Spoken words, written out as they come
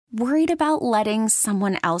Worried about letting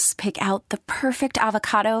someone else pick out the perfect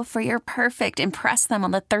avocado for your perfect impress them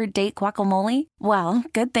on the third date guacamole? Well,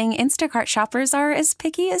 good thing Instacart shoppers are as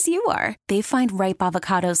picky as you are. They find ripe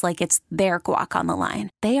avocados like it's their guac on the line.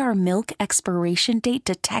 They are milk expiration date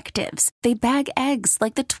detectives. They bag eggs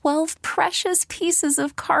like the 12 precious pieces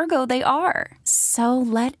of cargo they are. So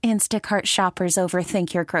let Instacart shoppers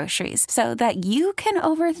overthink your groceries so that you can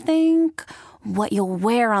overthink what you'll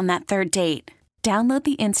wear on that third date. Download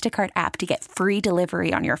the Instacart app to get free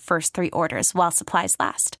delivery on your first 3 orders while supplies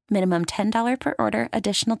last. Minimum $10 per order.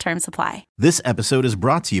 Additional terms apply. This episode is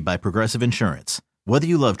brought to you by Progressive Insurance. Whether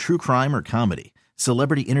you love true crime or comedy,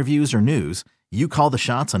 celebrity interviews or news, you call the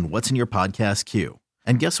shots on what's in your podcast queue.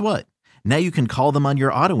 And guess what? Now you can call them on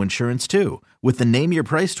your auto insurance too with the Name Your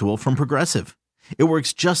Price tool from Progressive. It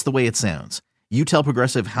works just the way it sounds. You tell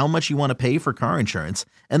Progressive how much you want to pay for car insurance,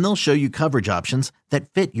 and they'll show you coverage options that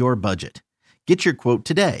fit your budget. Get your quote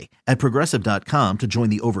today at Progressive.com to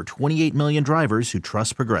join the over 28 million drivers who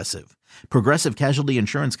trust Progressive. Progressive Casualty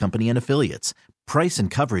Insurance Company and Affiliates. Price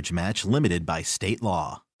and coverage match limited by state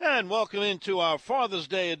law. And welcome into our Father's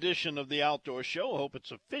Day edition of the Outdoor Show. I hope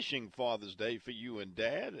it's a fishing Father's Day for you and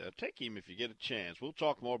Dad. Take him if you get a chance. We'll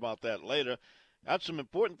talk more about that later. Got some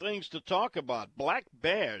important things to talk about. Black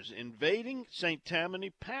bears invading St.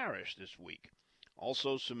 Tammany Parish this week.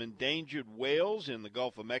 Also some endangered whales in the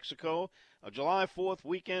Gulf of Mexico. A July 4th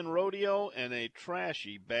weekend rodeo, and a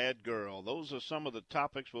trashy bad girl. Those are some of the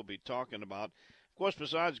topics we'll be talking about. Of course,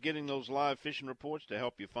 besides getting those live fishing reports to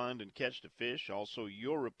help you find and catch the fish, also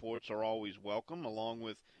your reports are always welcome, along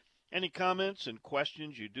with any comments and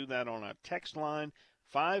questions. You do that on our text line,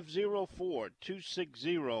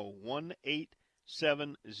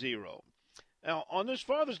 504-260-1870. Now, on this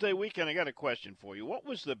Father's Day weekend, I got a question for you. What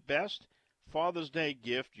was the best Father's Day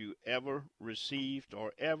gift you ever received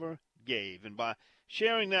or ever gave? And by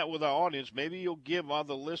sharing that with our audience, maybe you'll give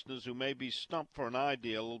other listeners who may be stumped for an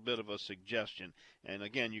idea a little bit of a suggestion. And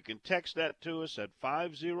again, you can text that to us at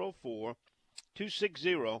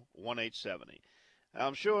 504-260-1870.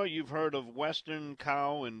 I'm sure you've heard of Western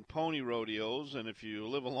cow and pony rodeos, and if you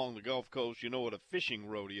live along the Gulf Coast, you know what a fishing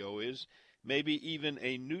rodeo is, maybe even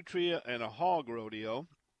a nutria and a hog rodeo.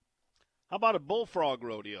 How about a bullfrog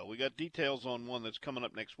rodeo? We got details on one that's coming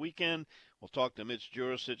up next weekend. We'll talk to Mitch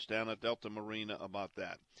Jurasich down at Delta Marina about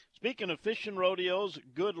that. Speaking of fishing rodeos,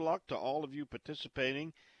 good luck to all of you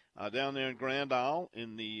participating down there in Grand Isle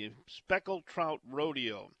in the Speckled Trout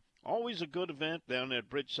Rodeo. Always a good event down there at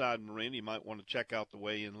Bridgeside Marina. You might want to check out the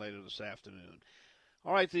weigh-in later this afternoon.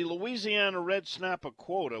 All right, the Louisiana red snapper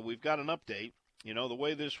quota, we've got an update. You know, the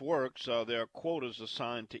way this works, there are quotas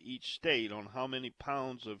assigned to each state on how many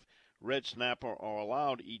pounds of red snapper are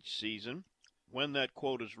allowed each season. When that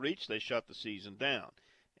quota is reached, they shut the season down.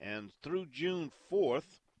 And through June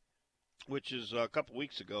 4th, which is a couple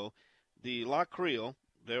weeks ago, the La Creel,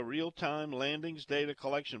 their real-time landings data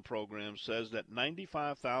collection program, says that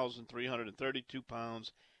 95,332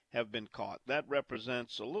 pounds have been caught. That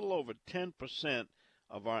represents a little over 10%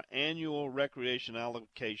 of our annual recreation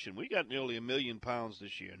allocation. We got nearly 1 million pounds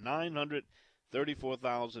this year,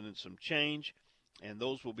 934,000 and some change. And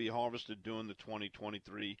those will be harvested during the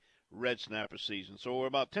 2023 red snapper season. So we're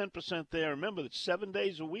about 10% there. Remember, it's 7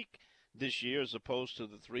 days a week this year as opposed to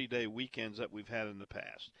the 3-day weekends that we've had in the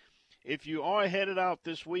past. If you are headed out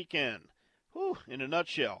this weekend, in a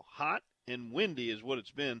nutshell, hot and windy is what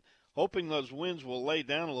it's been. Hoping those winds will lay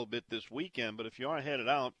down a little bit this weekend. But if you are headed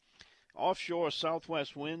out, offshore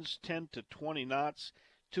southwest winds 10 to 20 knots,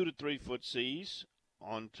 2 to 3 foot seas.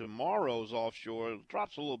 On tomorrow's offshore, it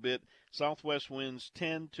drops a little bit. Southwest winds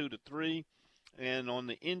 10, 2 to 3. And on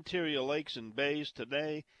the interior lakes and bays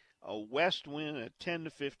today, a west wind at 10 to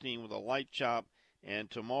 15 with a light chop. And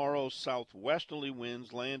tomorrow, southwesterly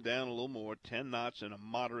winds laying down a little more, 10 knots and a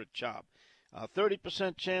moderate chop.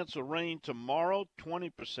 30% chance of rain tomorrow,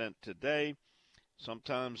 20% today.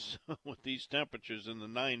 Sometimes with these temperatures in the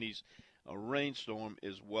 90s, a rainstorm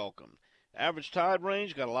is welcome. Average tide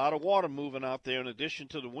range, got a lot of water moving out there in addition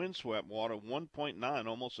to the windswept water, 1.9,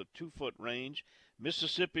 almost a 2-foot range.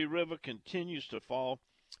 Mississippi River continues to fall,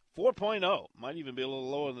 4.0, might even be a little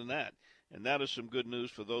lower than that. And that is some good news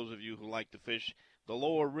for those of you who like to fish the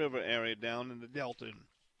lower river area down in the Delta.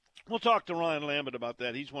 We'll talk to Ryan Lambert about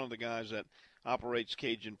that. He's one of the guys that operates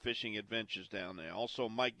Cajun Fishing Adventures down there. Also,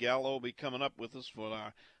 Mike Gallo will be coming up with us for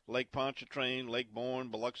our Lake Pontchartrain, Lake Bourne,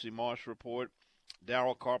 Biloxi Marsh report.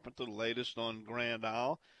 Darrell Carpenter, the latest on Grand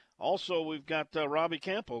Isle. Also, we've got Robbie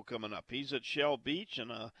Campo coming up. He's at Shell Beach,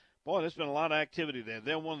 and boy, there's been a lot of activity there.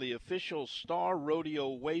 They're one of the official Star Rodeo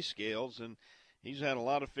weigh scales, and He's had a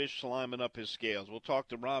lot of fish sliming up his scales. We'll talk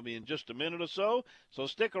to Robbie in just a minute or so. So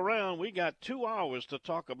stick around. We got 2 hours to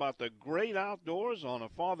talk about the great outdoors on a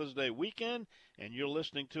Father's Day weekend, and you're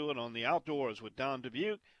listening to it on the Outdoors with Don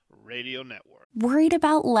Dubuc Radio Network. Worried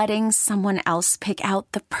about letting someone else pick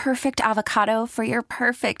out the perfect avocado for your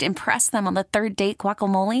perfect impress them on the third date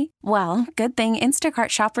guacamole? Well, good thing Instacart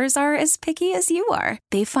shoppers are as picky as you are.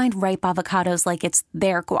 They find ripe avocados like it's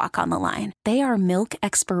their guac on the line. They are milk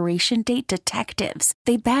expiration date detectives.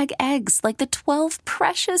 They bag eggs like the 12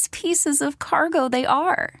 precious pieces of cargo they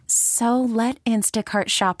are. So let Instacart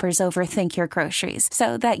shoppers overthink your groceries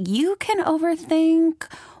so that you can overthink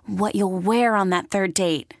what you'll wear on that third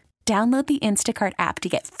date. Download the Instacart app to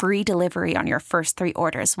get free delivery on your first 3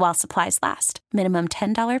 orders while supplies last. Minimum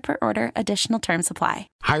 $10 per order. Additional terms apply.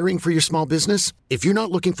 Hiring for your small business? If you're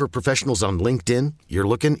not looking for professionals on LinkedIn, you're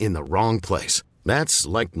looking in the wrong place. That's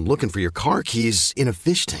like looking for your car keys in a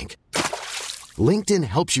fish tank. LinkedIn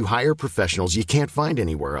helps you hire professionals you can't find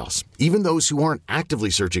anywhere else, even those who aren't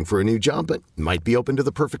actively searching for a new job but might be open to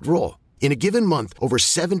the perfect role. In a given month, over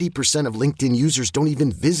 70% of LinkedIn users don't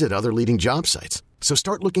even visit other leading job sites. So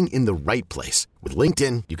start looking in the right place. With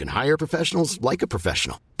LinkedIn, you can hire professionals like a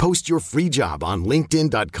professional. Post your free job on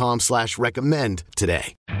linkedin.com/recommend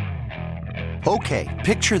today. Okay,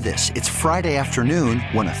 picture this. It's Friday afternoon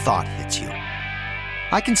when a thought hits you.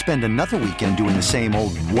 I can spend another weekend doing the same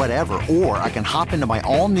old whatever, or I can hop into my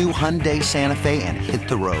all-new Hyundai Santa Fe and hit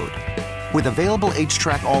the road. With available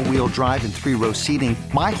H-Track all-wheel drive and 3-row seating,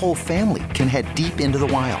 my whole family can head deep into the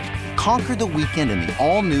wild. Conquer the weekend in the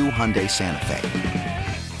all-new Hyundai Santa Fe.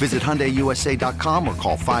 Visit HyundaiUSA.com or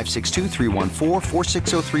call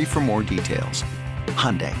 562-314-4603 for more details.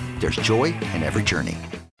 Hyundai, there's joy in every journey.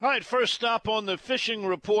 All right, first stop on the fishing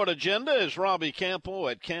report agenda is Robbie Campo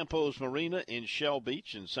at Campo's Marina in Shell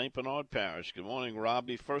Beach in St. Bernard Parish. Good morning,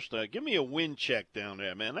 Robbie. First, give me a wind check down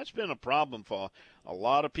there, man. That's been a problem for a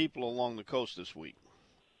lot of people along the coast this week.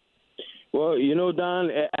 Well, Don,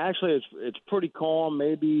 actually it's pretty calm,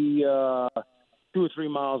 maybe 2 or 3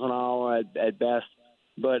 miles an hour at best.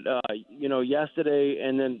 But, yesterday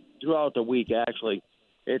and then throughout the week, actually,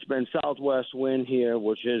 it's been southwest wind here,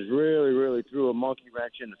 which has really, really threw a monkey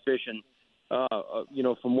wrench into fishing,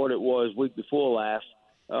 from what it was week before last,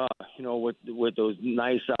 with those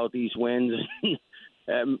nice southeast winds.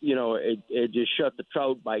 It just shut the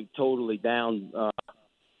trout bite totally down.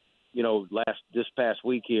 This past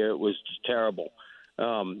week here, it was just terrible.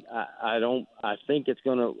 I think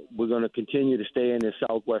we're gonna continue to stay in this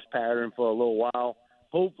southwest pattern for a little while.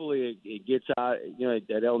 Hopefully it gets out,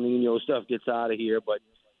 that El Nino stuff gets out of here, but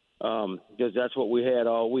because that's what we had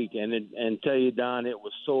all week. And tell you, Don, it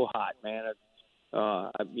was so hot, man.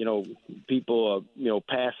 People are,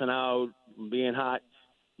 passing out, being hot.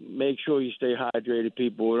 Make sure you stay hydrated,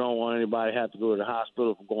 people. We don't want anybody to have to go to the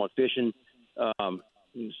hospital for going fishing.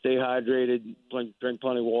 Stay hydrated, drink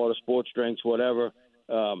plenty of water, sports drinks, whatever.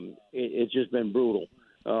 It's just been brutal.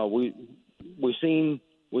 We've seen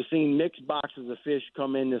mixed boxes of fish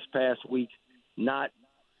come in this past week, not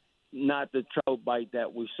the trout bite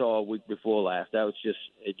that we saw a week before last. It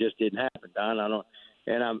just didn't happen, Don.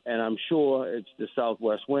 I'm sure it's the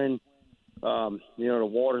southwest wind. The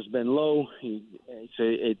water's been low, so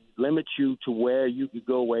it limits you to where you could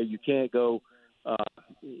go, where you can't go.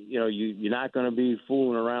 You're not going to be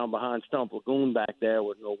fooling around behind Stump Lagoon back there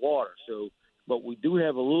with no water. So, but we do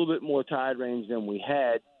have a little bit more tide range than we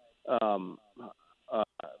had.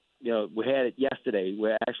 We had it yesterday,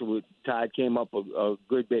 where actually tide came up a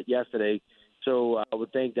good bit yesterday. So I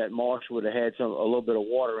would think that Marsh would have had a little bit of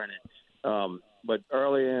water in it. But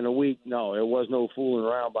earlier in the week, no, there was no fooling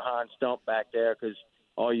around behind Stump back there, because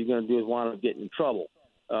all you're going to do is wind up getting in trouble.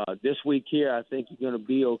 This week here, I think you're going to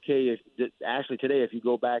be okay. Actually, today, if you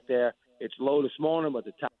go back there, it's low this morning, but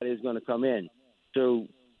the tide is going to come in. So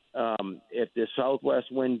if the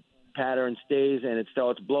southwest wind pattern stays and it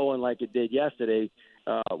starts blowing like it did yesterday,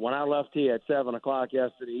 when I left here at 7 o'clock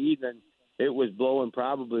yesterday evening, it was blowing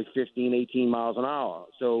probably 15, 18 miles an hour.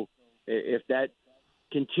 So if that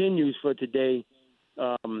continues for today,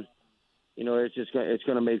 it's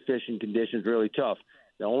going to make fishing conditions really tough.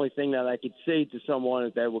 The only thing that I could say to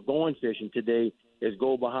someone that were going fishing today is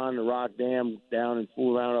go behind the rock dam down and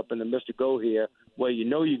fool around up in the Mr. Go here, where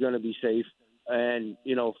you're going to be safe, and,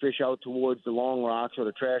 fish out towards the Long Rocks or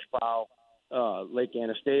the Trash Pile, Lake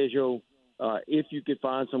Anastasio, if you could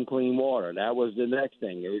find some clean water. That was the next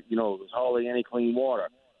thing. There was hardly any clean water.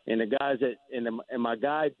 And the guys and my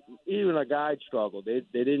guide, even a guide struggled. They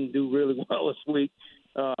didn't do really well this week.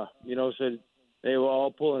 So they were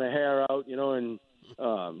all pulling their hair out, and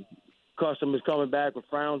customers coming back with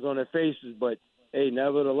frowns on their faces. But hey,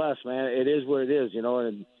 nevertheless, man, it is what it is,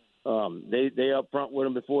 and they up front with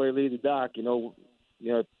them before they leave the dock.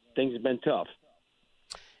 Things have been tough.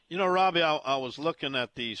 Robbie, I was looking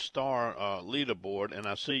at the star leaderboard, and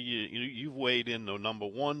I see you've weighed in the number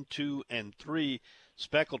 1, 2, and 3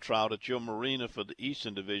 speckled trout at your marina for the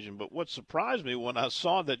Eastern Division. But what surprised me when I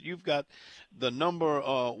saw that you've got the number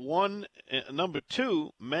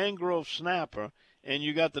 2 mangrove snapper, and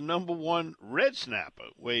you got the number 1 red snapper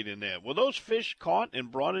weighed in there. Were those fish caught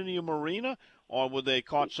and brought into your marina, or were they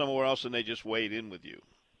caught somewhere else and they just weighed in with you?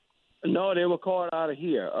 No, they were caught out of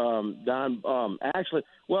here, Don. Actually,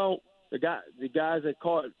 the guys that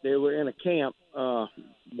caught, they were in a camp.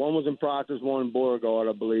 One was in Proctor's, one in Beauregard,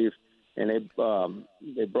 I believe, and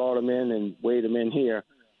they brought them in and weighed them in here.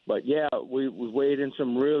 But yeah, we weighed in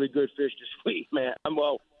some really good fish this week, man.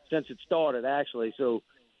 Since it started, actually. So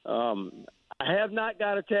I have not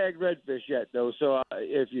got a tagged redfish yet, though. So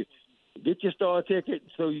if you get your star ticket,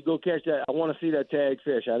 so you go catch that, I want to see that tagged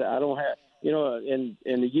fish. I don't have. In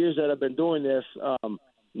the years that I've been doing this,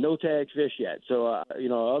 no tag fish yet. So,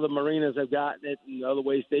 other marinas have gotten it and other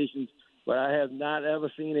way stations, but I have not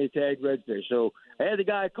ever seen a tagged redfish. So I had the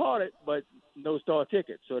guy caught it, but no star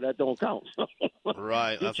ticket, so that don't count.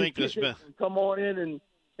 Right. I think there's been. Come on in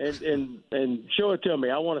and show it to me.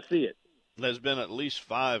 I want to see it. There's been at least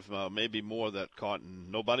 5, maybe more, that caught,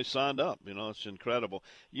 and nobody signed up. It's incredible.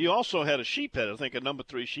 You also had a sheephead. I think a number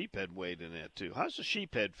 3 sheephead weighed in there, too. How's the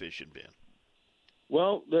sheephead fishing been?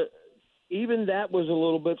 Well, even that was a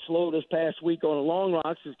little bit slow this past week on the long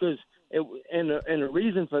rocks, because and the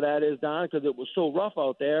reason for that is, Don, because it was so rough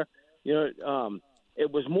out there. It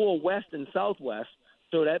was more west and southwest,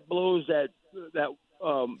 so that blows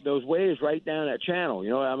those waves right down that channel.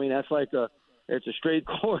 That's like it's a straight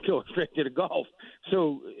corridor straight to the Gulf.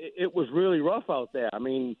 So it was really rough out there.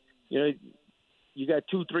 You got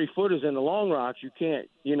 2-3 footers in the long rocks. You can't,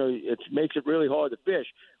 it makes it really hard to fish.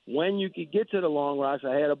 When you could get to the long rocks,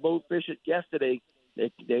 I had a boat fish it yesterday. They're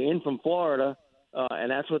in from Florida, and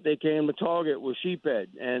that's what they came to target was sheephead.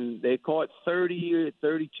 And they caught 30 or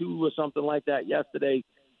 32 or something like that yesterday.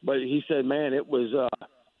 But he said, man, it was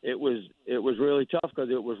really tough because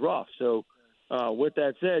it was rough. So with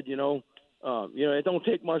that said, it don't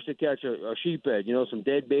take much to catch a sheephead. Some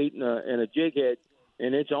dead bait and a jig head,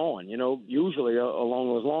 and it's on. Usually along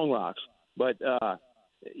those long rocks. But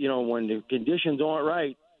when the conditions aren't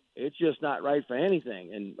right, it's just not right for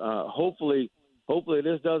anything. And hopefully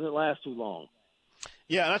this doesn't last too long.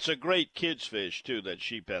 Yeah, that's a great kids fish, too, that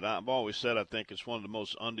sheephead. I've always said I think it's one of the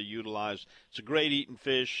most underutilized. It's a great eating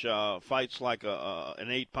fish, fights like an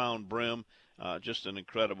 8-pound brim. Just an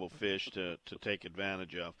incredible fish to take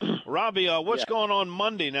advantage of. Robbie, what's going on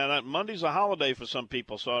Monday? Now, Monday's a holiday for some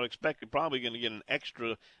people, so I'd expect you're probably going to get an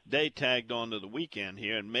extra day tagged on to the weekend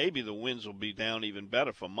here, and maybe the winds will be down even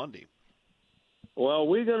better for Monday. Well,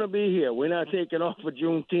 we're going to be here. We're not taking off for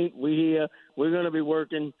Juneteenth. We're here. We're going to be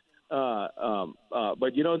working. But,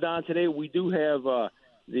 Don, today we do have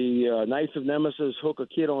the Knights of Nemesis Hook a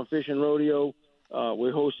Kid on Fishing Rodeo.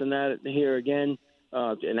 We're hosting that here again,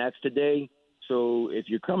 and that's today. So if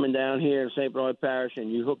you're coming down here to St. Bernard Parish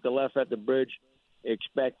and you hook the left at the bridge,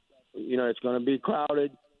 expect, it's going to be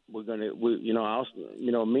crowded. We're going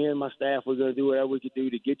to, me and my staff, we're going to do whatever we can do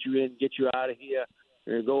to get you in, get you out of here,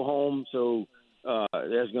 and go home. So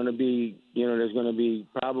there's going to be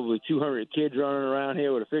probably 200 kids running around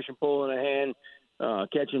here with a fishing pole in their hand,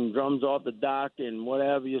 catching drums off the dock and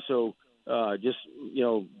whatever. So just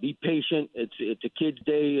be patient. It's a kids'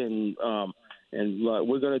 day, and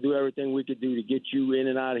we're going to do everything we could do to get you in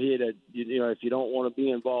and out of here. That if you don't want to be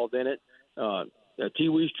involved in it, the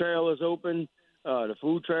Tiwi's Trail is open. The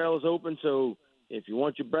food trail is open. So if you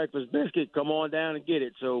want your breakfast biscuit, come on down and get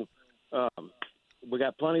it. So we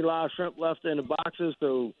got plenty of live shrimp left in the boxes.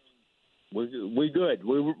 So we're good.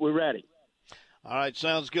 We're ready. All right,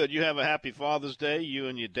 sounds good. You have a happy Father's Day, you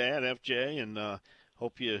and your dad, FJ, and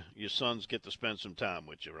hope your sons get to spend some time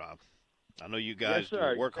with you, Rob. I know you guys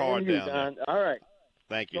work hard down there. All right.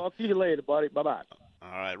 Thank you. Talk to you later, buddy. Bye-bye. All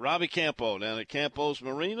right, Robbie Campo down at Campo's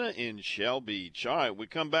Marina in Shell Beach. All right, we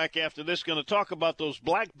come back after this, going to talk about those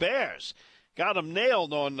black bears. Got them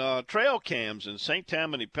nailed on trail cams in St.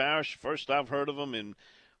 Tammany Parish. First I've heard of them in,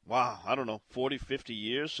 40, 50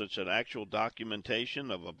 years, such an actual documentation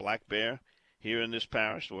of a black bear here in this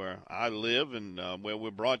parish where I live and where we're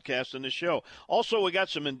broadcasting the show. Also, we got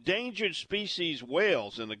some endangered species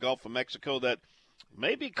whales in the Gulf of Mexico that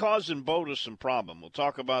may be causing boaters some problem. We'll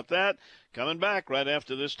talk about that coming back right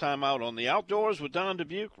after this time out on the Outdoors with Don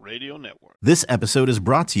Dubuc Radio Network. This episode is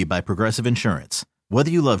brought to you by Progressive Insurance.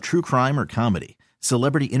 Whether you love true crime or comedy,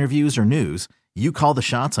 celebrity interviews or news, You call the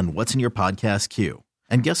shots on what's in your podcast queue.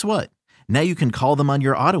 And guess what? Now you can call them on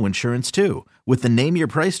your auto insurance too with the Name Your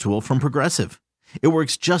Price tool from Progressive. It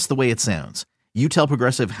works just the way it sounds. You tell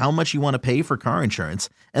Progressive how much you want to pay for car insurance,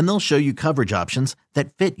 and they'll show you coverage options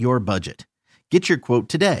that fit your budget. Get your quote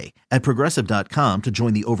today at Progressive.com to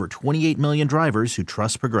join the over 28 million drivers who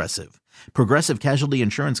trust Progressive. Progressive Casualty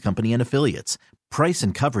Insurance Company and Affiliates. Price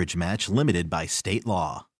and coverage match limited by state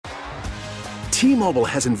law. T-Mobile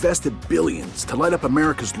has invested billions to light up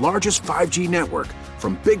America's largest 5G network,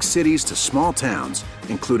 from big cities to small towns,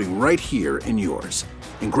 including right here in yours.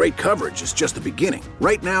 And great coverage is just the beginning.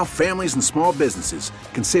 Right now, families and small businesses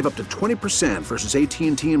can save up to 20% versus AT&T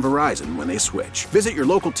and Verizon when they switch. Visit your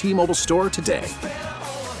local T-Mobile store today.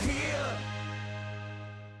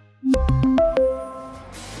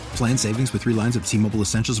 Plan savings with 3 lines of T-Mobile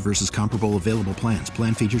Essentials versus comparable available plans.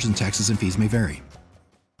 Plan features and taxes and fees may vary.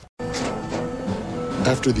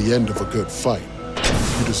 After the end of a good fight,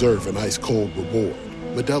 you deserve an ice-cold reward.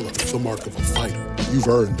 Modelo is the mark of a fighter. You've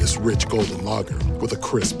earned this rich golden lager with a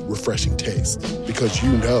crisp, refreshing taste. Because you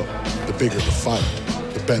know, the bigger the fight,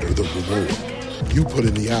 the better the reward. You put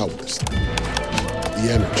in the hours, the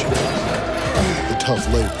energy, the tough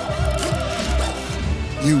labor.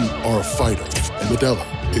 You are a fighter, and Modelo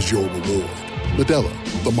is your reward. Modelo,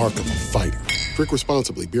 the mark of a fighter. Drink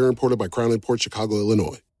responsibly. Beer imported by Crown Imports, Chicago,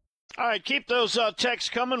 Illinois. All right, keep those texts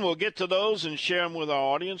coming. We'll get to those and share them with our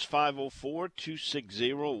audience.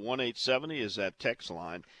 504-260-1870 is that text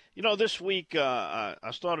line. You know, this week I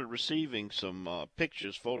started receiving some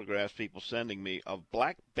pictures, photographs, people sending me of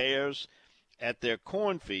black bears at their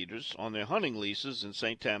corn feeders on their hunting leases in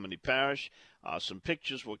St. Tammany Parish. Some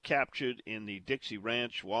pictures were captured in the Dixie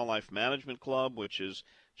Ranch Wildlife Management Club, which is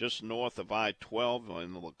just north of I-12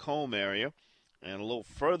 in the Lacombe area, and a little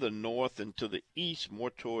further north and to the east, more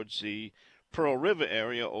towards the Pearl River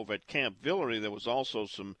area over at Camp Villery. There was also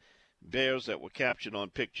some bears that were captured on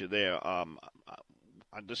picture there. I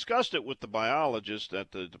discussed it with the biologist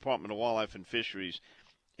at the Department of Wildlife and Fisheries,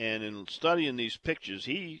 and in studying these pictures,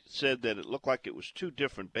 he said that it looked like it was 2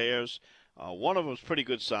 different bears. One of them was pretty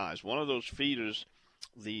good size. One of those feeders,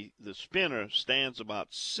 the spinner stands about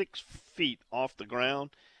 6 feet off the ground,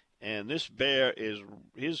 and this bear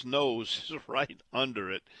his nose is right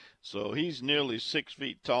under it. So he's nearly 6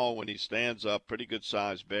 feet tall when he stands up, pretty good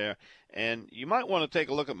sized bear. And you might want to take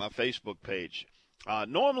a look at my Facebook page.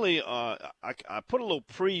 Normally, I put a little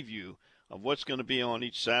preview of what's going to be on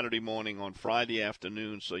each Saturday morning on Friday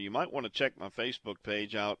afternoon. So you might want to check my Facebook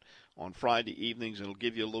page out on Friday evenings. It'll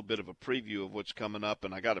give you a little bit of a preview of what's coming up.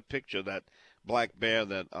 And I got a picture of that black bear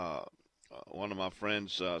that one of my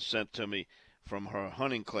friends sent to me from her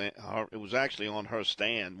hunting clan. It was actually on her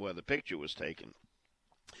stand where the picture was taken.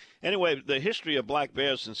 Anyway, the history of black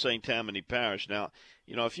bears in St. Tammany Parish. Now,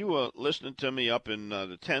 you know, if you were listening to me up in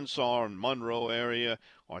the Tensar and Monroe area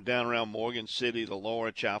or down around Morgan City, the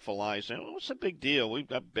lower Chaffalay, saying, what's the big deal? We've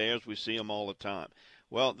got bears. We see them all the time.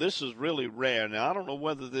 Well, this is really rare. Now, I don't know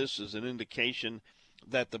whether this is an indication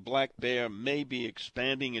that the black bear may be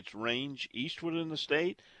expanding its range eastward in the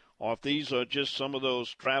state, or if these are just some of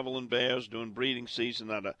those traveling bears during breeding season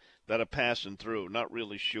that are passing through. Not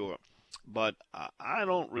really sure. But I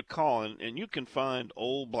don't recall, and you can find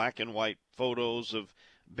old black and white photos of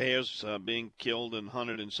bears being killed and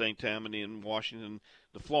hunted in St. Tammany and Washington,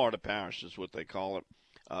 the Florida Parish is what they call it.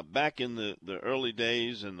 Back in the early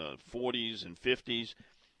days in the 40s and 50s,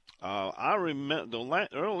 I remember the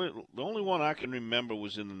only one I can remember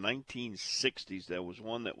was in the 1960s. There was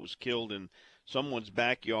one that was killed in someone's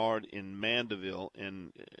backyard in Mandeville,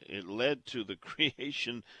 and it led to the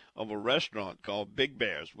creation of a restaurant called Big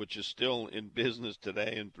Bear's, which is still in business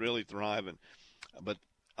today and really thriving. But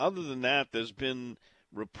other than that, there's been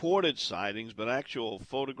reported sightings, but actual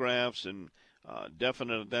photographs and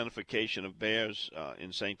definite identification of bears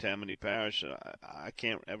in St. Tammany Parish, I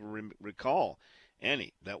can't ever recall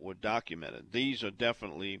any that were documented. These are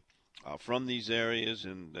definitely from these areas,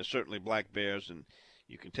 and they're certainly black bears, and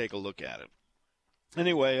you can take a look at it.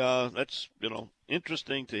 Anyway, that's,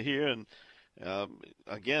 interesting to hear, and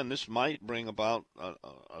again, this might bring about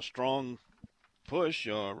a strong push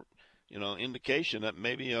or, indication that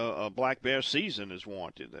maybe a black bear season is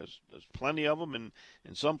warranted. There's plenty of them, and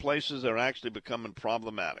in some places they're actually becoming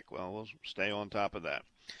problematic. Well, we'll stay on top of that.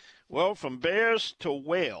 Well, from bears to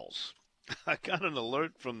whales, I got an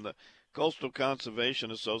alert from the Coastal Conservation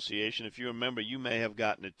Association. If you remember, you may have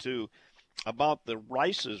gotten it too, about the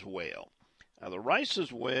Rice's whale. Now, the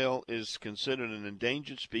Rice's whale is considered an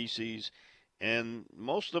endangered species, and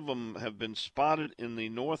most of them have been spotted in the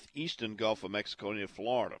northeastern Gulf of Mexico near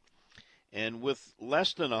Florida. And with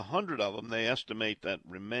less than 100 of them, they estimate that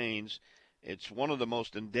remains, It's one of the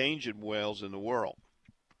most endangered whales in the world.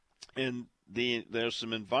 And there's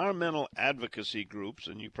some environmental advocacy groups,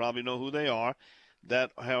 and you probably know who they are,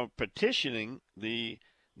 that are petitioning the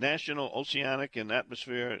National Oceanic and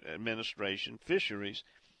Atmospheric Administration, Fisheries,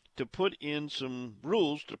 to put in some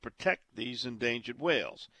rules to protect these endangered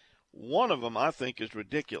whales. One of them, I think, is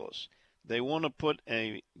ridiculous. They want to put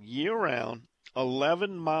a year-round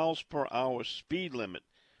 11 miles per hour speed limit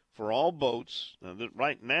for all boats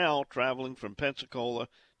right now traveling from Pensacola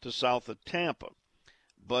to south of Tampa.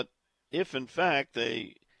 But if, in fact,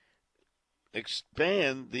 they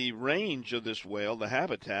expand the range of this whale, the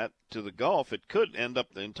habitat, to the Gulf, it could end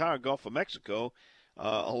up the entire Gulf of Mexico,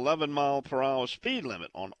 11 mile per hour speed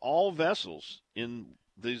limit on all vessels in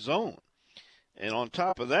the zone. And on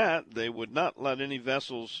top of that, they would not let any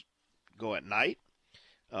vessels go at night.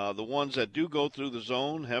 The ones that do go through the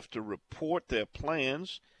zone have to report their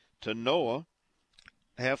plans to NOAA,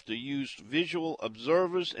 have to use visual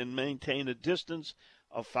observers, and maintain a distance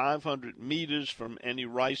of 500 meters from any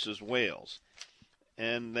Rice's whales.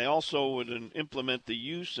 And they also would implement the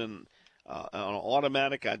use of an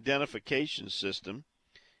automatic identification system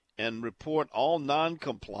and report all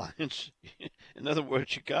non-compliance. In other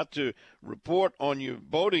words, you got to report on your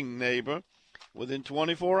boating neighbor within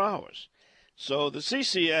 24 hours. So the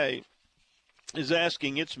CCA is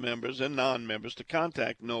asking its members and non-members to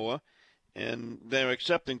contact NOAA, and they're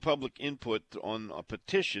accepting public input on a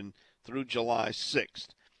petition through July 6th.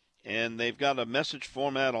 And they've got a message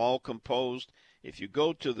format all composed. If you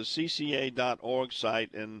go to the cca.org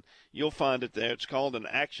site, and you'll find it there, it's called an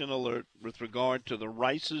action alert with regard to the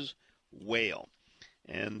Rice's whale.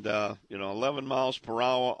 And, 11 miles per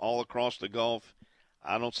hour all across the Gulf,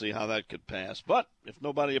 I don't see how that could pass. But if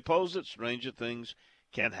nobody opposes it, stranger things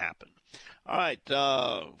can happen. All right,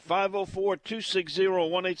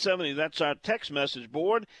 504-260-1870. That's our text message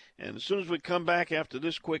board. And as soon as we come back after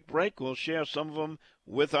this quick break, we'll share some of them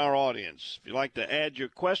with our audience. If you'd like to add your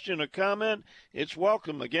question or comment, it's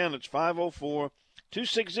welcome. Again, it's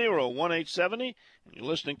 504-260-1870. And you're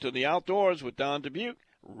listening to The Outdoors with Don Dubuc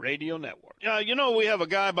Radio Network. We have a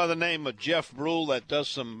guy by the name of Jeff Brule that does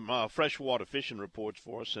some freshwater fishing reports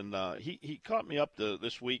for us. And he caught me up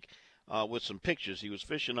this week with some pictures. He was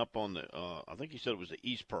fishing up on the, I think he said it was the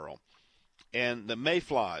East Pearl. And the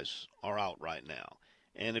mayflies are out right now.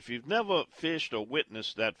 And if you've never fished or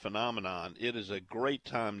witnessed that phenomenon, it is a great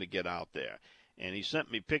time to get out there. And he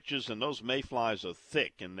sent me pictures, and those mayflies are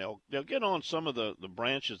thick. And they'll get on some of the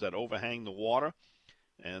branches that overhang the water.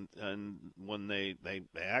 And when they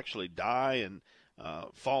actually die and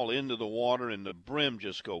fall into the water, and the brim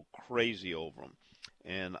just go crazy over them.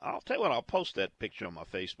 And I'll tell you what, I'll post that picture on my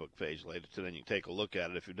Facebook page later today, and you can take a look at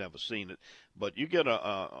it if you've never seen it. But you get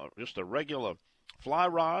just a regular fly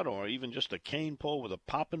rod or even just a cane pole with a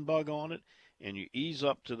popping bug on it, and you ease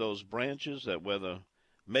up to those branches where the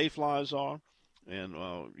mayflies are, and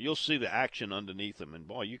you'll see the action underneath them. And,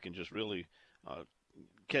 boy, you can just really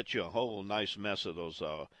catch you a whole nice mess of those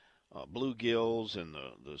bluegills and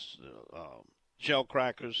the shell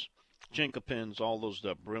crackers, chinkapins, all those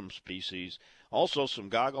brim species. Also some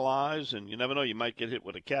goggle eyes, and you never know, you might get hit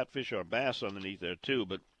with a catfish or a bass underneath there too.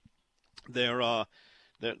 But it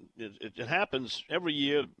happens every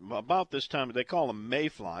year about this time. They call them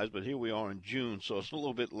mayflies, but here we are in June, so it's a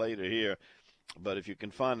little bit later here. But if you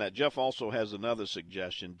can find that. Jeff also has another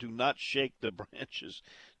suggestion. Do not shake the branches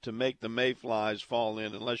to make the mayflies fall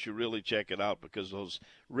in unless you really check it out, because those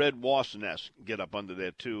red wasp nests get up under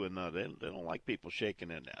there too, and they don't like people shaking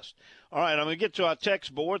their nest. All right, I'm going to get to our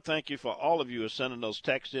text board. Thank you for all of you who are sending those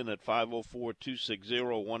texts in at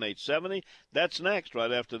 504-260-1870. That's next,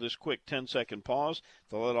 right after this quick 10-second pause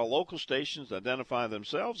to let our local stations identify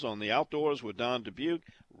themselves on the Outdoors with Don Dubuc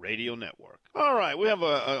Radio Network. All right, we have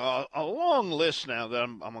a long list now that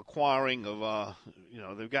I'm acquiring of,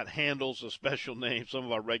 they've got handles of special names. Some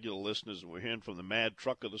of our regular listeners, we're hearing from the Mad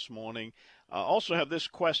Trucker this morning. Also have this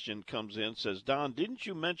question comes in, says, Don, didn't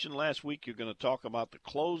you mention last week you're going to talk about the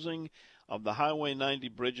closing of the Highway 90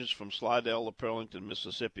 bridges from Slidell to Pearlington,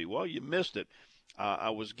 Mississippi? Well, you missed it. I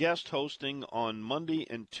was guest hosting on Monday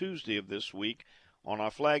and Tuesday of this week on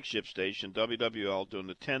our flagship station, WWL, during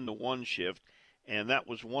the 10 to 1 shift. And that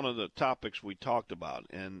was one of the topics we talked about.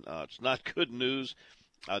 And it's not good news.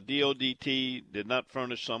 DODT did not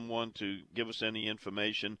furnish someone to give us any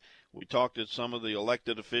information. We talked to some of the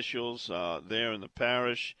elected officials there in the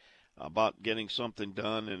parish about getting something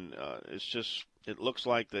done. And it looks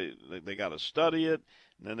like they got to study it,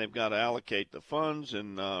 and then they've got to allocate the funds.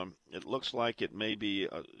 And it looks like it may be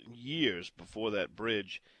years before that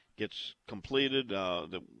bridge gets completed.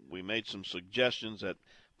 We made some suggestions that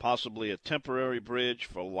possibly a temporary bridge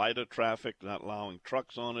for lighter traffic, not allowing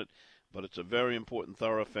trucks on it, but it's a very important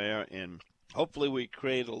thoroughfare, and hopefully we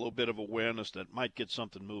create a little bit of awareness that might get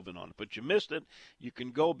something moving on it. But you missed it. You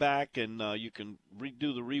can go back and you can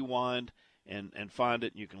redo the rewind and find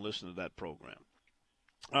it, and you can listen to that program.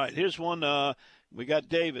 All right, here's one. We got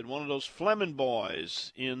David, one of those Fleming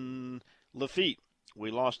boys in Lafitte. We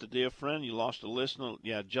lost a dear friend. You lost a listener.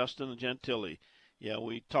 Yeah, Justin Gentili. Yeah,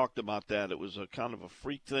 we talked about that. It was a kind of a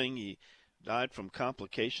freak thing. He died from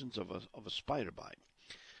complications of a spider bite.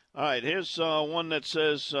 All right, here's one that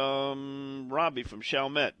says, Robbie from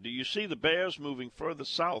Chalmette, do you see the bears moving further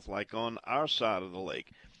south, like on our side of the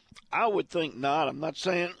lake? I would think not. I'm not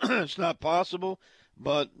saying it's not possible,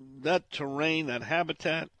 but that terrain, that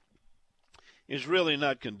habitat, is really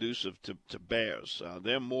not conducive to bears.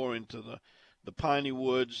 They're more into the piney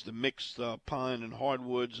woods, the mixed pine and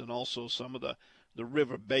hardwoods, and also some of the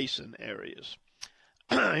river basin areas.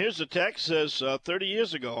 Here's a text that says, 30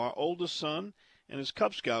 years ago, our oldest son and his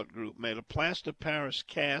Cub Scout group made a plaster Paris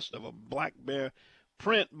cast of a black bear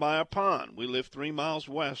print by a pond. We live 3 miles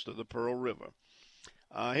west of the Pearl River.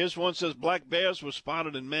 Here's one that says, black bears were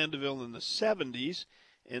spotted in Mandeville in the 70s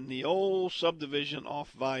in the old subdivision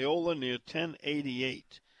off Viola near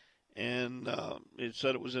 1088. And it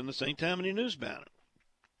said it was in the St. Tammany News Banner,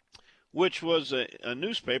 which was a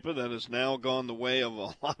newspaper that has now gone the way of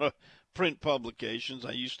a lot of print publications.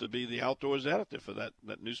 I used to be the outdoors editor for that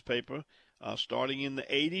newspaper, starting in the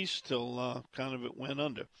 80s till kind of it went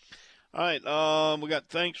under. All right, we got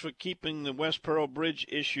thanks for keeping the West Pearl Bridge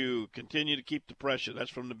issue. Continue to keep the pressure.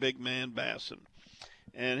 That's from the big man Basson.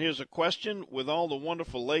 And here's a question. With all the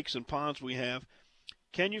wonderful lakes and ponds we have,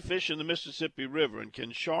 can you fish in the Mississippi River? And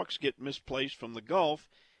can sharks get misplaced from the Gulf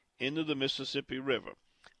into the Mississippi River?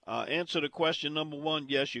 Answer to question number one,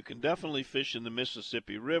 yes, you can definitely fish in the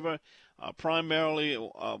Mississippi River. Primarily,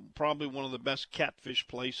 probably one of the best catfish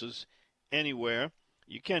places anywhere.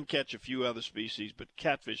 You can catch a few other species, but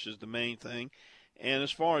catfish is the main thing. And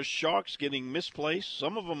as far as sharks getting misplaced,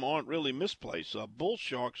 some of them aren't really misplaced. Bull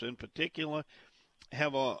sharks in particular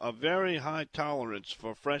have a very high tolerance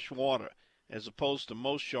for fresh water, as opposed to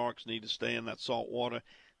most sharks need to stay in that salt water.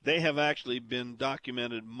 They have actually been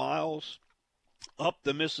documented miles up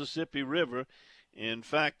the Mississippi River. In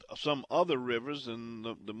fact, some other rivers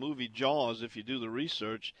in the movie Jaws, if you do the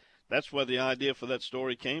research, that's where the idea for that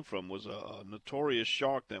story came from, was a notorious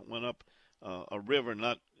shark that went up a river,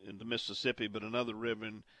 not in the Mississippi, but another river,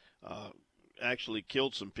 and actually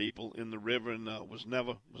killed some people in the river and was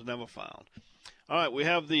never found. All right, we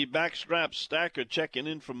have the backstrap stacker checking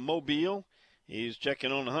in from Mobile. He's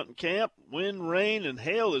checking on the hunting camp. Wind, rain, and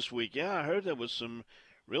hail this week. Yeah, I heard there was some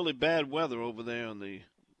really bad weather over there in the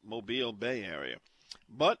Mobile Bay area.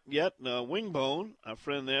 But yet, Wingbone, our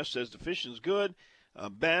friend there, says the fishing's good.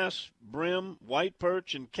 Bass, brim, white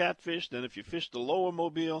perch, and catfish. Then if you fish the lower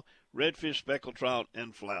Mobile, redfish, speckled trout,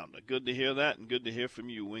 and flounder. Good to hear that, and good to hear from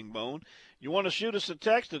you, Wingbone. You want to shoot us a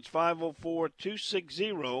text? It's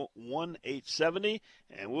 504-260-1870.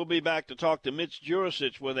 And we'll be back to talk to Mitch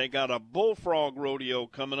Jurasich, where they got a bullfrog rodeo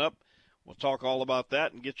coming up. We'll talk all about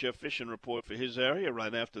that and get you a fishing report for his area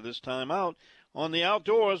right after this time out on the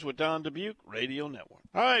Outdoors with Don Dubuc Radio Network.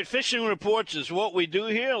 All right, fishing reports is what we do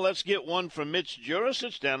here. Let's get one from Mitch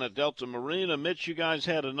Jurasich down at Delta Marina. Mitch, you guys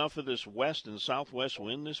had enough of this west and southwest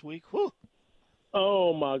wind this week? Whew.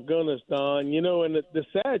 Oh, my goodness, Don. You know, and the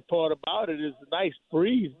sad part about it is a nice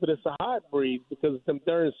breeze, but it's a hot breeze because it's them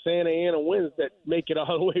darn Santa Ana winds that make it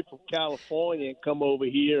all the way from California and come over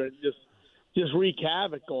here and just wreak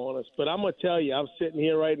havoc on us. But I'm going to tell you, I'm sitting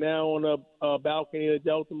here right now on a balcony of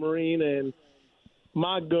Delta Marine, and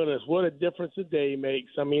my goodness, what a difference a day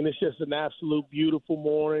makes. I mean, it's just an absolute beautiful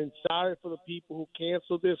morning. Sorry for the people who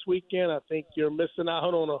canceled this weekend. I think you're missing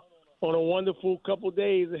out on a wonderful couple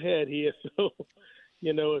days ahead here. So,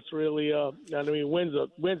 you know, it's really, I mean, winds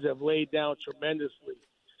have laid down tremendously.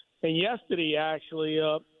 And yesterday, actually,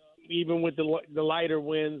 even with the lighter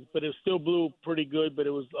winds, but it still blew pretty good, but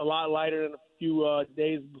it was a lot lighter than a few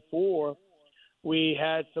days before. We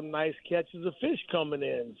had some nice catches of fish coming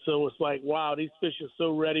in. So it's like, wow, these fish are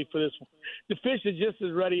so ready for this. The fish are just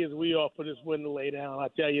as ready as we are for this wind to lay down, I'll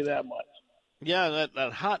tell you that much. Yeah,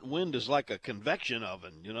 that hot wind is like a convection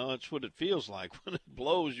oven. You know, that's what it feels like. When it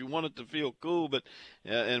blows, you want it to feel cool, but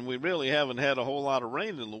and we really haven't had a whole lot of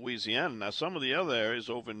rain in Louisiana. Now, some of the other areas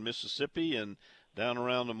over in Mississippi and down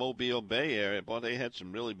around the Mobile Bay area, boy, they had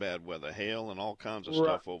some really bad weather, hail and all kinds of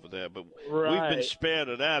stuff over there. But we've been spared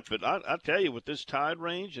of that. But I tell you, with this tide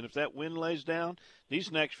range, and if that wind lays down,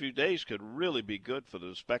 these next few days could really be good for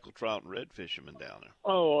the speckled trout and red fishermen down there.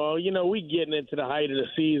 Oh, we getting into the height of the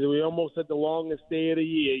season. We almost at the longest day of the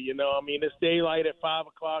year, It's daylight at 5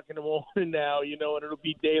 o'clock in the morning now, and it'll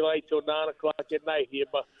be daylight till 9 o'clock at night here.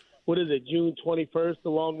 But what is it, June 21st, the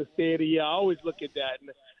longest day of the year? I always look at that.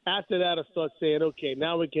 And after that, I start saying, okay,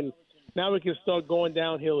 now we can start going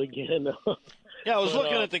downhill again. Yeah, I was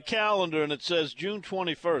looking at the calendar, and it says June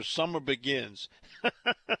 21st, summer begins.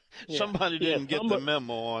 Somebody didn't get the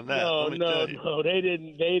memo on that. No, they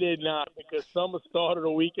didn't. They did not, because summer started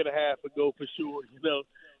a week and a half ago for sure,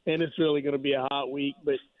 and it's really going to be a hot week.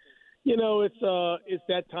 But, it's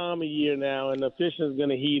that time of year now, and the fishing's going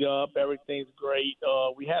to heat up. Everything's great.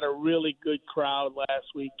 We had a really good crowd last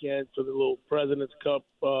weekend for the little President's Cup,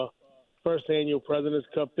 first annual President's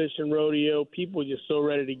Cup fishing rodeo. People are just so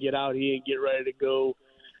ready to get out here and get ready to go.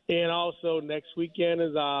 And also next weekend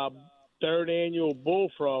is our third annual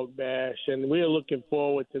Bullfrog Bash, and we're looking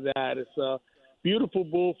forward to that. It's beautiful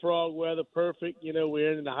bullfrog weather, perfect.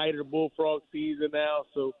 We're in the height of the bullfrog season now,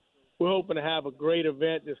 so we're hoping to have a great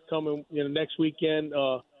event this coming next weekend.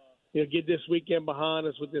 Get this weekend behind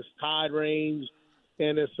us with this tide range,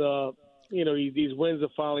 and it's these winds are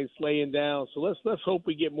finally slaying down. So let's hope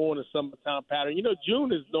we get more in the summertime pattern.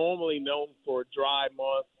 June is normally known for a dry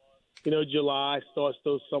month. July starts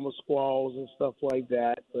those summer squalls and stuff like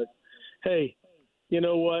that. But hey, you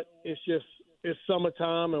know what? It's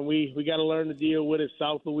summertime, and we got to learn to deal with it.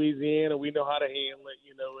 South Louisiana, we know how to handle it.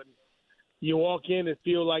 And you walk in and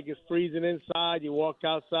feel like it's freezing inside. You walk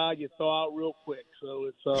outside, you thaw out real quick. So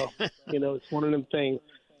it's it's one of them things.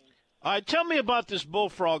 All right, tell me about this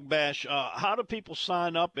Bullfrog Bash. How do people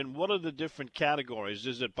sign up, and what are the different categories?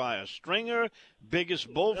 Is it by a stringer,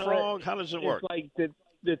 biggest bullfrog? How does it work? It's like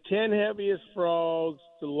the 10 heaviest frogs,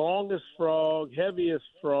 the longest frog, heaviest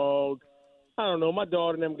frog. I don't know. My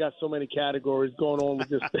daughter and them got so many categories going on with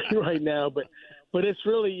this thing right now. But it's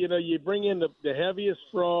really, you bring in the heaviest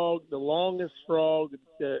frog, the longest frog,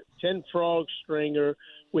 the 10 frog stringer.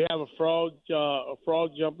 We have a frog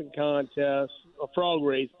jumping contest, a frog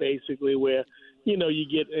race basically, where you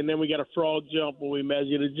get, and then we got a frog jump where we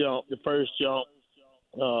measure the first jump.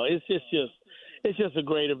 It's just a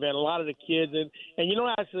great event. A lot of the kids, and you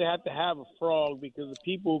don't actually have to have a frog, because the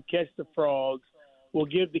people who catch the frogs will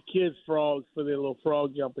give the kids frogs for their little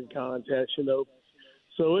frog jumping contest.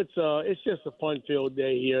 So it's just a fun-filled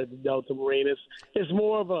day here at the Delta Marina. It's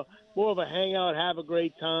more of a hangout, have a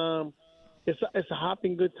great time. It's a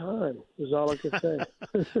hopping good time is all I can say.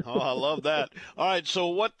 Oh, I love that. All right, so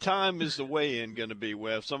what time is the weigh-in going to be?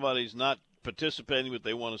 Where if somebody's not participating but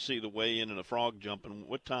they want to see the weigh-in and a frog jumping,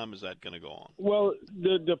 what time is that going to go on? Well,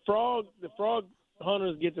 the frog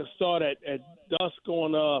hunters get to start at dusk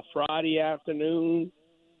on Friday afternoon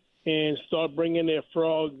and start bringing their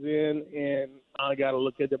frogs in, and I got to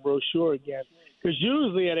look at the brochure again. Because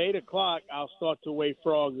usually at 8 o'clock I'll start to weigh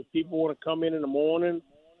frogs. If people want to come in the morning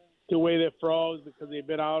to weigh their frogs because they've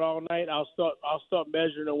been out all night, I'll start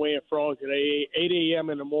measuring and weighing frogs at 8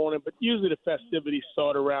 a.m. in the morning. But usually the festivities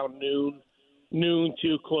start around noon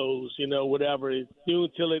to close, whatever. It's noon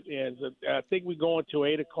till it ends. I think we go until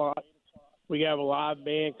 8 o'clock. We have a live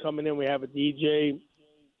band coming in. We have a DJ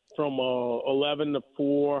from 11 to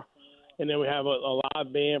 4, and then we have a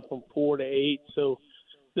live band from 4 to 8. So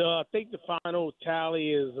I think the final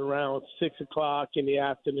tally is around 6 o'clock in the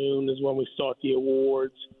afternoon is when we start the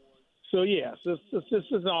awards. So, yes, this is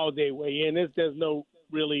an all-day weigh-in. There's no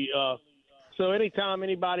really so anytime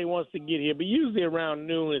anybody wants to get here, but usually around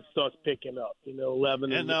noon it starts picking up, 11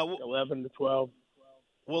 to 12.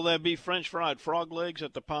 Will there be French fried frog legs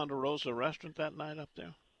at the Ponderosa restaurant that night up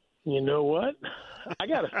there? You know what? I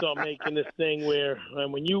got to start making this thing where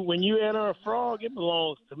when you enter a frog, it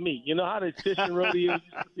belongs to me. You know how the fishing rodeo used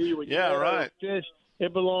to be? When you enter a fish,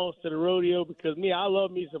 it belongs to the rodeo, because I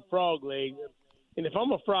love me some frog legs. And if I'm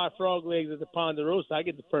going to fry frog legs at the Ponderosa, I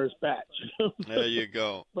get the first batch. There you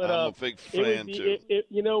go. But, I'm a big fan, too.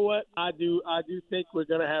 You know what? I do think we're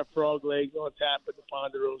going to have frog legs on tap at the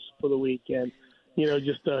Ponderosa for the weekend. We've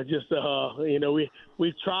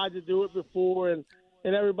tried to do it before, and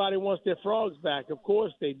everybody wants their frogs back. Of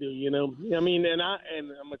course they do, and I'm going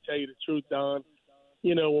to tell you the truth, Don.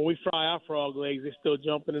 When we fry our frog legs, they're still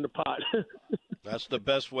jumping in the pot. That's the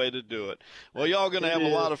best way to do it. Well, y'all going to have a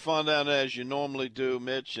lot of fun down there as you normally do,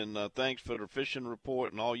 Mitch, and thanks for the fishing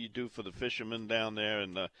report and all you do for the fishermen down there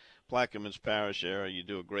in the Plaquemines Parish area. You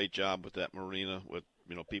do a great job with that marina with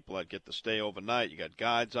people that get to stay overnight. You got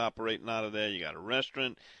guides operating out of there. You got a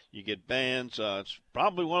restaurant. You get bands. It's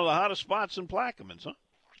probably one of the hottest spots in Plaquemines, huh?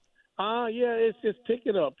 Yeah, it's just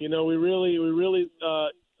picking up. We really,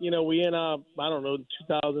 we in I don't know,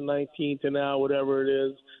 2019 to now, whatever it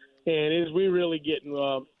is, and we really getting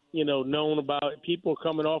known about it. People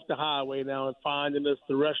coming off the highway now and finding us.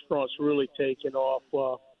 The restaurants really taking off.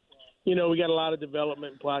 We got a lot of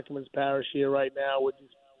development in Plaquemines Parish here right now with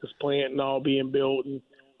this plant and all being built and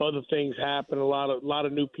other things happen. A lot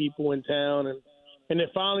of new people in town, and they're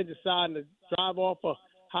finally deciding to drive off a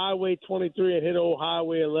Highway 23 and hit old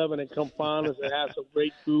Highway 11 and come find us and have some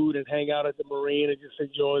great food and hang out at the marina and just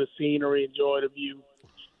enjoy the scenery, enjoy the view.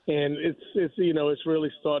 And it's really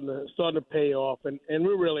starting to pay off, and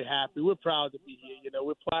we're really happy. We're proud to be here.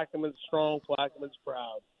 We're Plaquemines strong, Plaquemines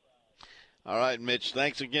proud. All right, Mitch,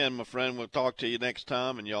 thanks again, my friend. We'll talk to you next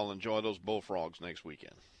time, and y'all enjoy those bullfrogs next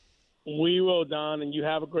weekend. We will, Don, and you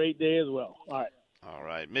have a great day as well. All right. All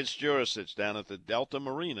right, Mitch Jurasich down at the Delta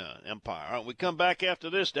Marina Empire. All right, we come back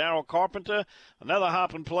after this. Darryl Carpenter, another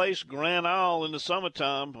hopping place, Grand Isle in the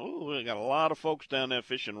summertime. Ooh, we got a lot of folks down there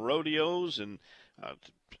fishing rodeos and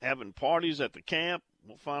having parties at the camp.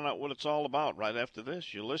 We'll find out what it's all about right after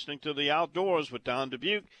this. You're listening to The Outdoors with Don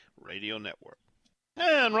Dubuc Radio Network.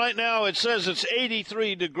 And right now it says it's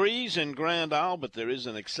 83 degrees in Grand Isle, but there is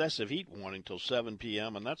an excessive heat warning till 7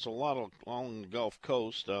 p.m., and that's a lot along the Gulf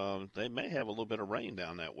Coast. They may have a little bit of rain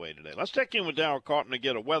down that way today. Let's check in with Darryl Carpenter to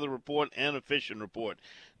get a weather report and a fishing report.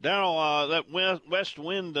 Darryl, that west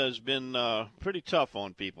wind has been pretty tough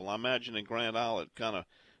on people. I imagine in Grand Isle it kind of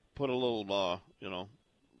put a little,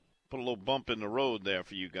 put a little bump in the road there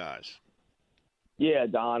for you guys. Yeah,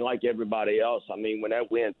 Don, like everybody else. I mean, when that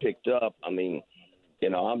wind picked up, I'm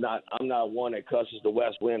not one that cusses the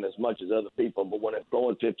west wind as much as other people, but when it's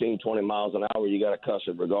blowing 15, 20 miles an hour, you got to cuss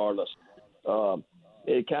it regardless.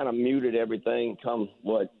 It kind of muted everything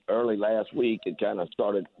early last week. It kind of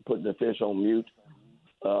started putting the fish on mute.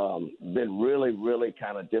 Been really, really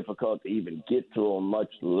kind of difficult to even get to them,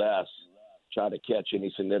 much less try to catch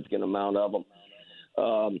any significant amount of them.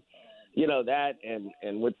 That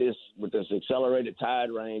and with this accelerated tide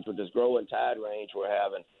range, with this growing tide range we're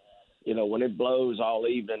having, when it blows all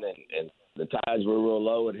evening and the tides were real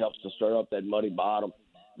low, it helps to stir up that muddy bottom.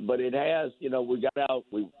 But it has, we got out,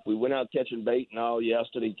 we went out catching bait and all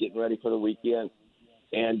yesterday, getting ready for the weekend.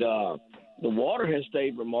 And the water has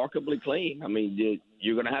stayed remarkably clean. I mean,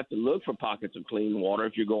 you're going to have to look for pockets of clean water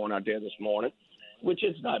if you're going out there this morning, which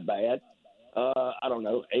is not bad.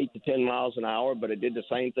 8 to 10 miles an hour, but it did the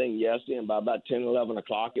same thing yesterday. And by about 10, 11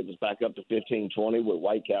 o'clock, it was back up to 15, 20 with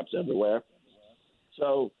whitecaps everywhere.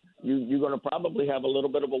 So you're going to probably have a little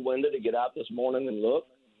bit of a window to get out this morning and look.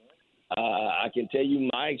 I can tell you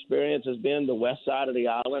my experience has been the west side of the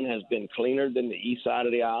island has been cleaner than the east side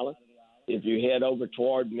of the island. If you head over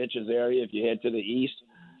toward Mitch's area, if you head to the east,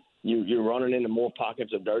 you're running into more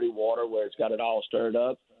pockets of dirty water where it's got it all stirred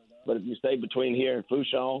up. But if you stay between here and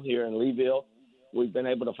Fouchon, here in Leeville, we've been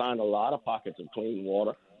able to find a lot of pockets of clean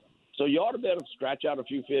water. So you ought to be able to scratch out a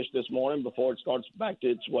few fish this morning before it starts back to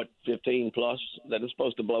its, 15 plus that it's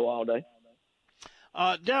supposed to blow all day.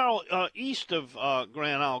 Darryl, east of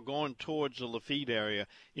Grand Isle, going towards the Lafitte area,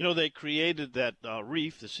 they created that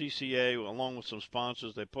reef, the CCA, along with some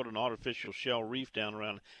sponsors. They put an artificial shell reef down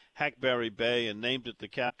around Hackberry Bay and named it the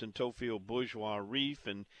Captain Tophiel Bourgeois Reef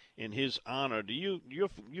in his honor. Do your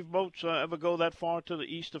boats ever go that far to the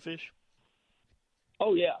east to fish?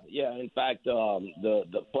 Oh, yeah. In fact,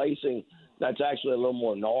 the placing, that's actually a little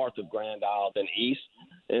more north of Grand Isle than east.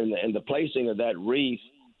 And the placing of that reef,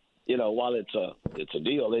 while it's a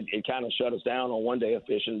deal, it kind of shut us down on one day of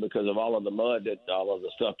fishing because of all of the mud, all of the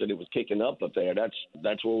stuff that it was kicking up there.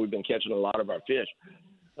 That's where we've been catching a lot of our fish,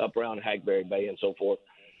 up around Hackberry Bay and so forth.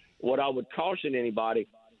 What I would caution anybody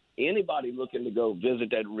looking to go visit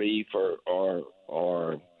that reef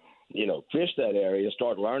or fish that area,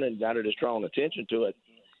 start learning, got to just drawing attention to it,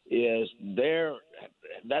 is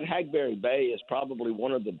that Hackberry Bay is probably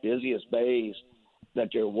one of the busiest bays that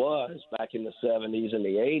there was back in the 70s and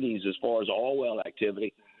the 80s as far as oil well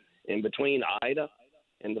activity. In between Ida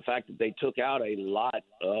and the fact that they took out a lot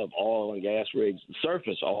of oil and gas rigs,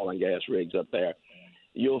 surface oil and gas rigs up there,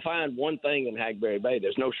 you'll find one thing in Hackberry Bay: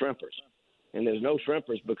 there's no shrimpers. And there's no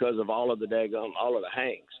shrimpers because of all of the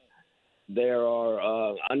hangs. There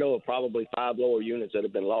are, I know of probably 5 lower units that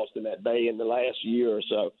have been lost in that bay in the last year or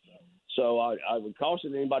so. So I would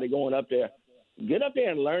caution anybody going up there, get up there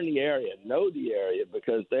and learn the area, know the area,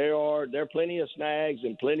 because there are plenty of snags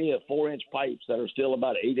and plenty of 4-inch pipes that are still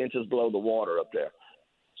about 8 inches below the water up there.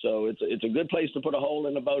 So it's a good place to put a hole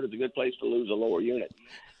in the boat. It's a good place to lose a lower unit.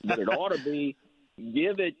 But it ought to be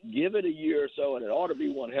give it a year or so, and it ought to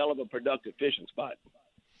be one hell of a productive fishing spot.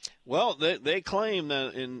 Well, they claim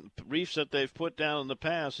that in reefs that they've put down in the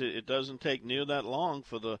past, it doesn't take near that long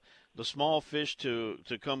for the small fish to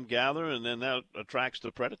come gather, and then that attracts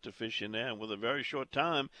the predator fish in there. And with a very short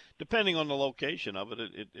time, depending on the location of it,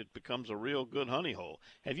 it becomes a real good honey hole.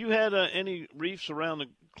 Have you had any reefs around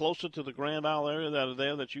closer to the Grand Isle area that are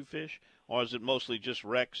there that you fish, or is it mostly just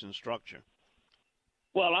wrecks and structure?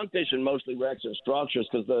 Well, I'm fishing mostly wrecks and structures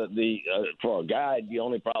because for a guide, the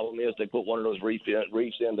only problem is they put one of those reefs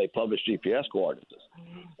in, they publish GPS coordinates.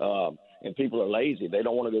 And people are lazy. They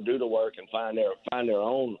don't want to go do the work and find their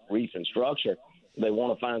own reef and structure. They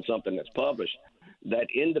want to find something that's published. That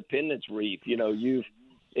Independence Reef, you've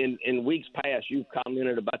in weeks past, you've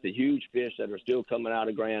commented about the huge fish that are still coming out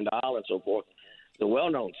of Grand Isle and so forth. The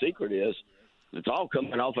well-known secret is it's all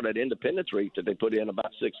coming off of that Independence Reef that they put in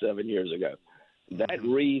about 6-7 years ago. That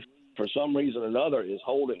reef, for some reason or another, is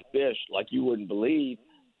holding fish like you wouldn't believe,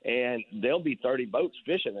 and there'll be 30 boats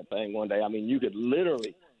fishing that thing one day. I mean, you could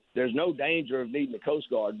literally – there's no danger of needing a Coast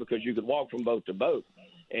Guard because you could walk from boat to boat,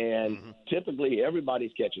 and typically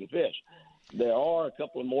everybody's catching fish. There are a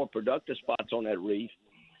couple of more productive spots on that reef.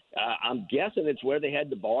 I'm guessing it's where they had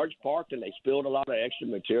the barge parked and they spilled a lot of extra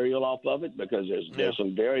material off of it because there's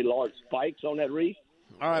some very large spikes on that reef.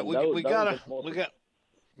 All right,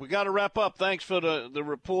 we got to wrap up. Thanks for the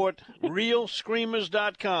report.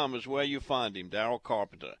 RealScreamers.com is where you find him, Darryl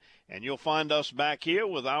Carpenter. And you'll find us back here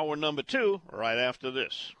with hour number 2 right after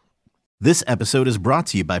this. This episode is brought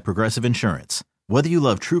to you by Progressive Insurance. Whether you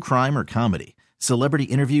love true crime or comedy, celebrity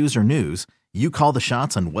interviews or news, you call the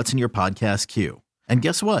shots on what's in your podcast queue. And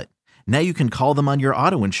guess what? Now you can call them on your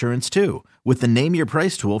auto insurance too with the Name Your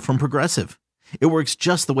Price tool from Progressive. It works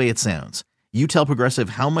just the way it sounds. You tell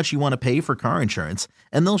Progressive how much you want to pay for car insurance,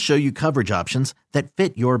 and they'll show you coverage options that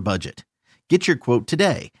fit your budget. Get your quote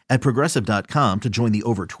today at Progressive.com to join the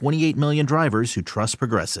over 28 million drivers who trust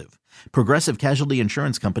Progressive. Progressive Casualty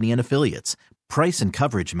Insurance Company and Affiliates. Price and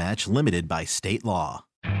coverage match limited by state law.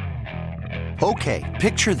 Okay,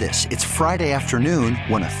 picture this. It's Friday afternoon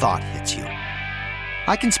when a thought hits you.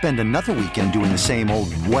 I can spend another weekend doing the same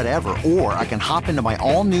old whatever, or I can hop into my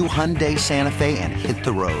all-new Hyundai Santa Fe and hit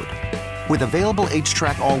the road. With available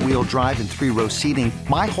H-Track all-wheel drive and 3-row seating,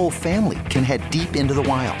 my whole family can head deep into the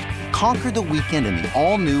wild. Conquer the weekend in the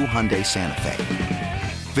all-new Hyundai Santa Fe.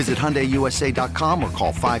 Visit HyundaiUSA.com or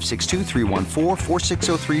call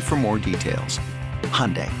 562-314-4603 for more details.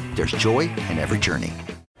 Hyundai, there's joy in every journey.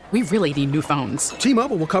 We really need new phones.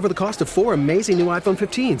 T-Mobile will cover the cost of 4 amazing new iPhone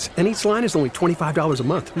 15s, and each line is only $25 a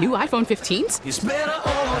month. New iPhone 15s? It's better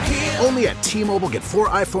over here. Only at T-Mobile, get 4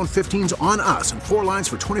 iPhone 15s on us and 4 lines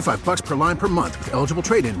for $25 per line per month with eligible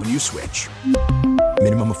trade-in when you switch.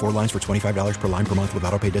 Minimum of 4 lines for $25 per line per month with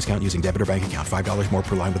autopay discount using debit or bank account. $5 more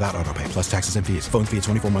per line without autopay, plus taxes and fees. Phone fee at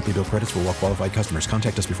 24 monthly bill credits for well-qualified customers.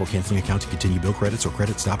 Contact us before canceling account to continue bill credits or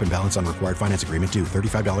credit stop and balance on required finance agreement due.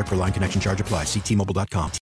 $35 per line connection charge applies. See T-Mobile.com.